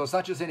 So it's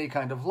not just any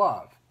kind of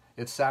love.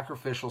 It's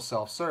sacrificial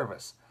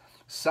self-service.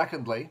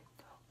 Secondly,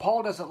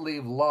 Paul doesn't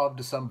leave love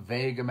to some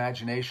vague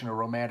imagination or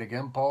romantic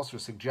impulse or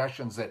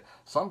suggestions that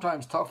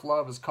sometimes tough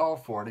love is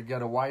called for to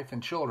get a wife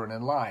and children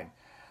in line.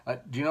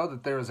 Do you know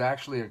that there is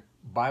actually a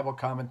Bible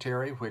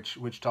commentary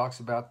which talks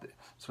about,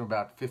 it's from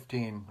about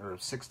 15 or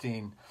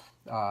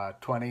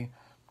 1620.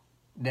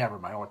 Never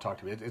mind, I won't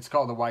talk to you. It's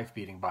called the Wife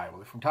Beating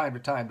Bible. From time to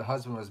time, the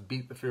husband must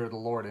beat the fear of the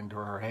Lord into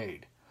her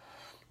aid,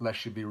 lest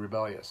she be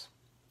rebellious.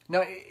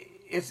 Now,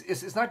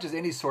 it's not just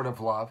any sort of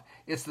love.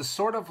 It's the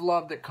sort of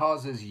love that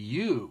causes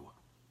you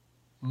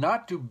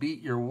not to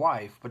beat your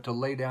wife, but to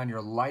lay down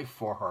your life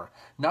for her.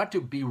 Not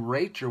to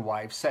berate your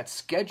wife, set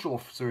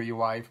schedules for your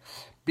wife.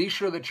 Be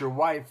sure that your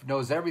wife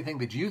knows everything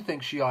that you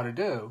think she ought to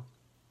do.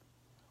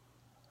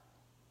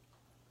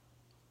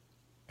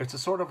 It's a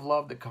sort of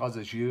love that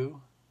causes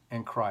you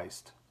and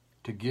Christ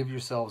to give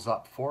yourselves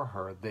up for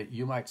her, that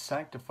you might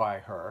sanctify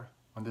her,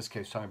 in this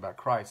case talking about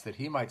Christ, that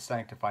he might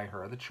sanctify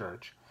her, the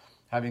church,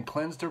 having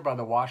cleansed her by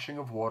the washing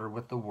of water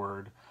with the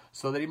word,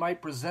 so that he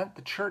might present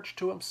the church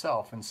to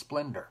himself in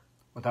splendor,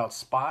 without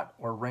spot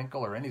or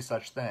wrinkle or any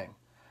such thing,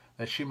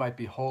 that she might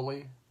be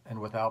holy and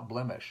without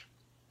blemish.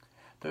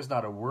 There's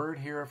not a word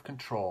here of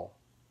control.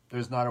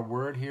 There's not a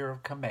word here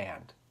of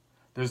command.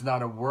 There's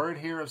not a word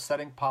here of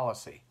setting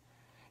policy.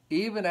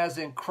 Even as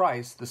in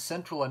Christ, the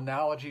central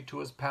analogy to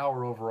his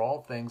power over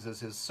all things is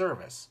his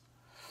service,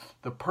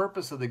 the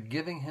purpose of the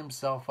giving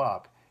himself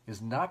up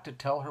is not to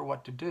tell her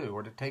what to do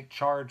or to take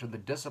charge of the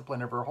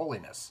discipline of her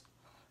holiness.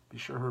 Be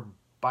sure her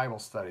Bible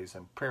studies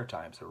and prayer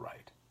times are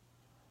right.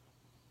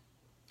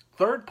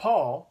 Third,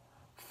 Paul,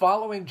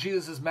 following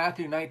Jesus'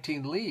 Matthew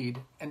 19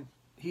 lead, and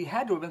he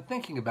had to have been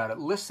thinking about it,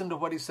 listen to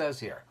what he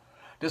says here,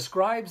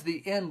 describes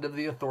the end of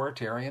the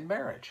authoritarian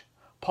marriage.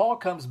 Paul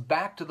comes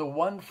back to the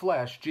one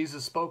flesh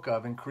Jesus spoke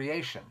of in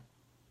creation.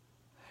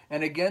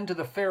 And again to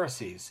the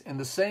Pharisees, in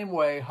the same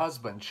way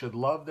husbands should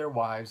love their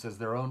wives as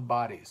their own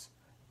bodies.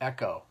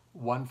 Echo,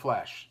 one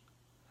flesh.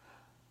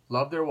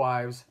 Love their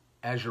wives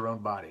as your own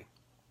body.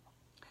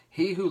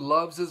 He who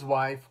loves his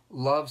wife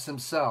loves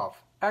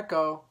himself.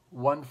 Echo,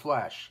 one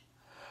flesh.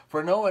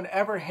 For no one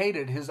ever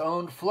hated his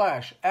own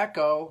flesh.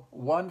 Echo,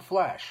 one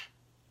flesh.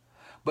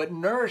 But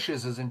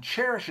nourishes it and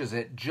cherishes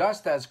it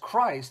just as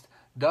Christ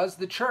does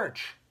the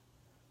church.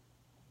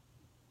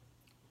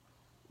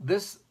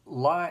 This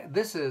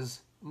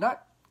is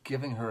not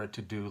giving her a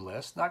to-do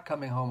list, not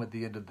coming home at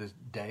the end of the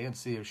day and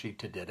see if she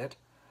did it.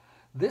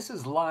 This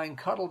is lying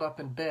cuddled up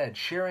in bed,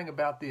 sharing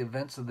about the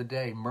events of the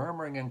day,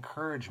 murmuring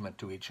encouragement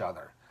to each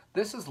other.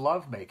 This is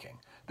lovemaking.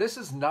 This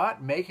is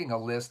not making a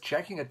list,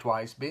 checking it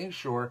twice, being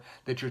sure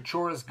that your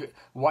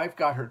wife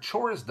got her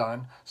chores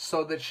done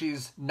so that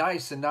she's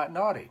nice and not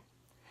naughty.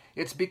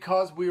 It's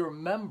because we are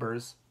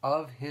members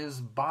of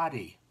his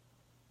body.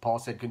 Paul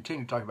said,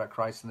 continue talking about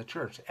Christ and the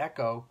church.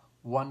 Echo,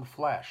 one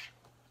flesh.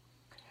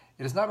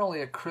 It is not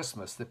only at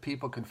Christmas that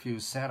people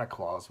confuse Santa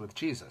Claus with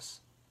Jesus,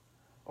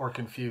 or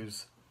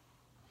confuse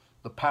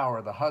the power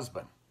of the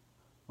husband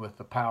with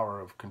the power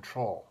of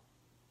control.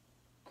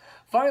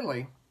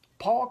 Finally,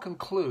 Paul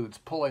concludes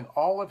pulling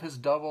all of his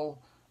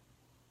double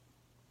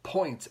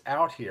points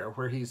out here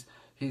where he's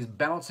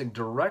bouncing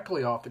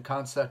directly off the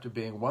concept of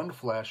being one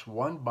flesh,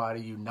 one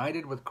body,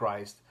 united with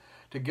Christ,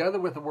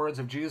 together with the words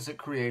of Jesus at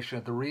creation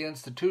at the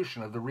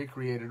reinstitution of the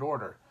recreated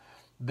order.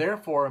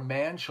 Therefore a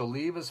man shall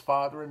leave his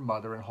father and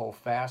mother and hold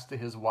fast to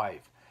his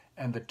wife,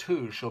 and the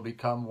two shall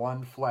become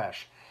one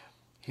flesh.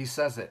 He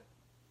says it,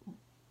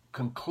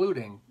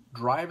 concluding,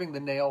 driving the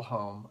nail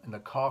home in the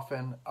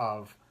coffin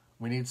of,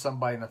 we need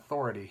somebody in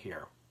authority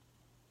here,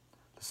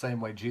 the same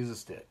way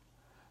Jesus did.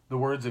 The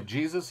words of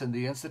Jesus in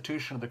the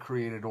institution of the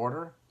created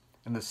order,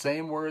 and the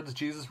same words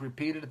Jesus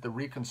repeated at the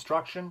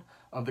reconstruction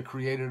of the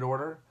created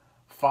order,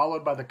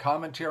 followed by the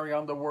commentary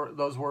on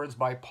those words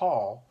by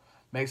Paul,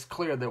 makes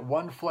clear that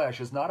one flesh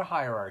is not a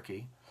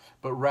hierarchy,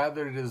 but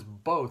rather it is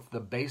both the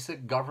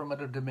basic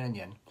government of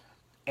dominion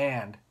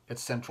and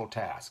its central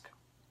task.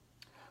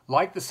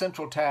 Like the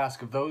central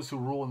task of those who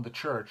rule in the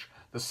church,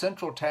 the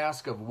central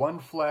task of one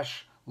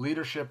flesh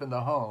leadership in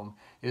the home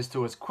is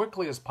to, as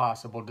quickly as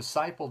possible,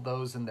 disciple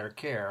those in their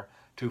care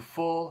to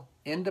full,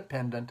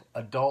 independent,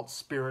 adult,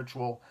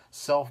 spiritual,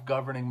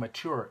 self-governing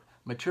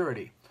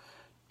maturity.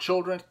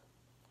 Children,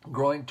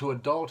 growing to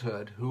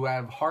adulthood, who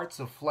have hearts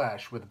of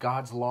flesh with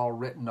God's law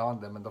written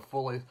on them and the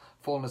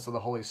fullness of the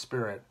Holy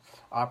Spirit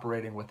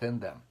operating within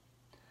them.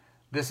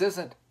 This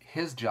isn't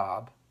his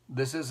job.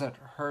 This isn't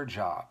her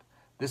job.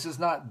 This is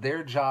not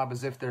their job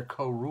as if they're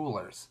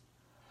co-rulers.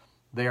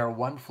 They are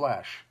one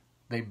flesh.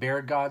 They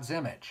bear God's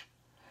image.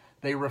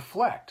 They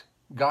reflect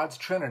God's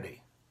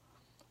Trinity.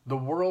 The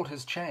world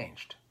has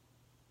changed.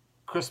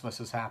 Christmas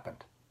has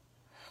happened.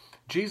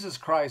 Jesus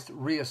Christ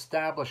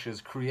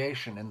reestablishes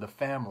creation in the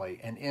family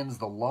and ends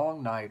the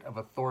long night of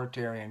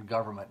authoritarian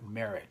government and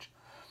marriage.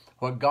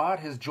 What God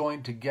has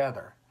joined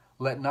together,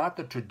 let not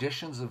the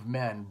traditions of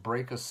men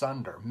break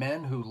asunder,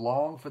 men who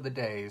long for the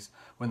days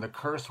when the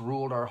curse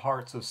ruled our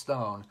hearts of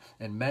stone,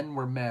 and men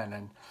were men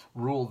and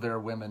ruled their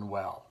women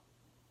well.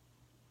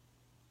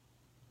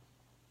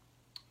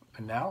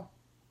 And now,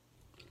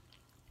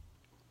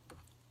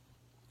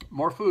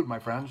 more food, my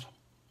friends.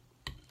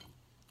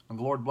 And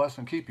the Lord bless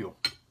and keep you,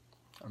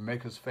 and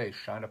make his face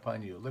shine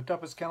upon you, lift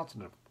up his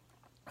countenance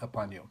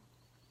upon you,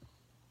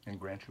 and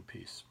grant you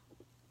peace.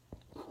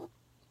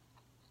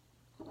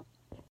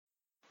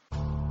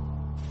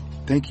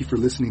 Thank you for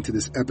listening to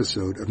this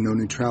episode of No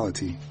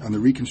Neutrality on the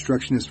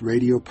Reconstructionist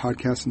Radio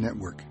Podcast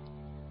Network.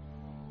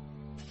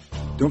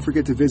 Don't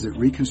forget to visit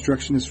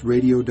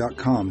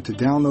ReconstructionistRadio.com to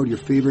download your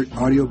favorite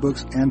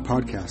audiobooks and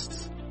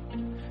podcasts.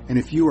 And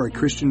if you are a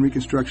Christian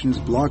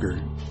Reconstructionist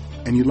blogger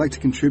and you'd like to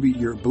contribute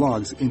your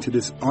blogs into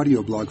this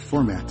audio blog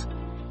format,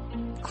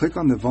 click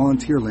on the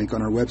volunteer link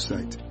on our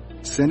website,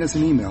 send us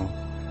an email,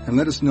 and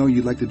let us know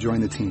you'd like to join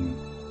the team.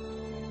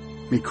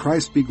 May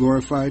Christ be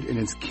glorified and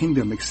his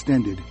kingdom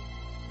extended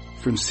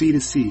from sea to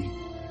sea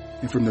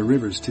and from the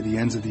rivers to the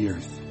ends of the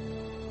earth.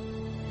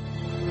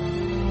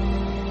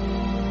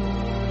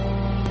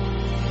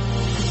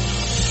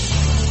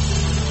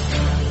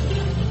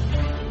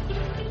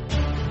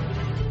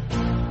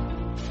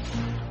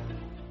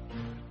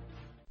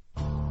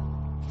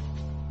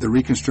 The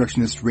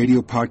Reconstructionist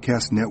Radio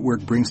Podcast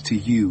Network brings to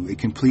you a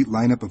complete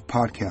lineup of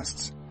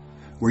podcasts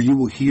where you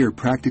will hear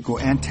practical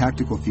and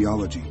tactical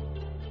theology.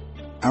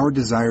 Our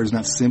desire is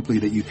not simply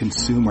that you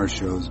consume our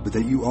shows, but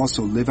that you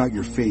also live out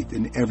your faith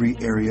in every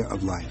area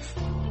of life.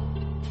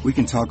 We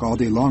can talk all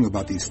day long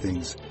about these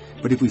things,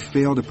 but if we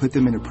fail to put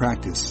them into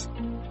practice,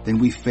 then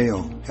we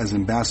fail as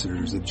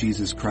ambassadors of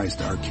Jesus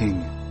Christ, our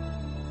King.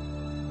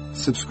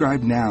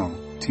 Subscribe now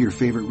to your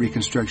favorite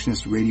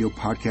Reconstructionist Radio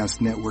Podcast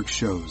Network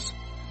shows,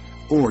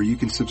 or you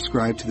can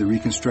subscribe to the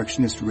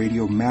Reconstructionist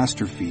Radio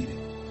Master Feed,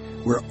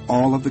 where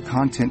all of the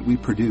content we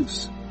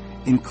produce,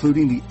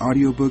 including the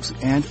audiobooks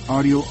and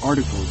audio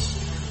articles,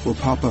 will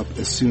pop up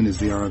as soon as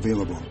they are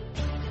available.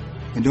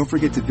 And don't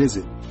forget to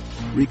visit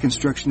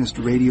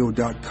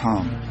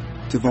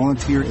ReconstructionistRadio.com to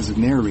volunteer as a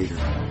narrator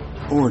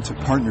or to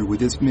partner with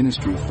this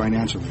ministry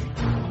financially.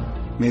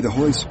 May the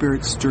Holy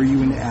Spirit stir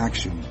you into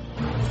action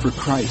for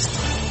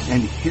Christ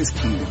and his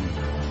kingdom.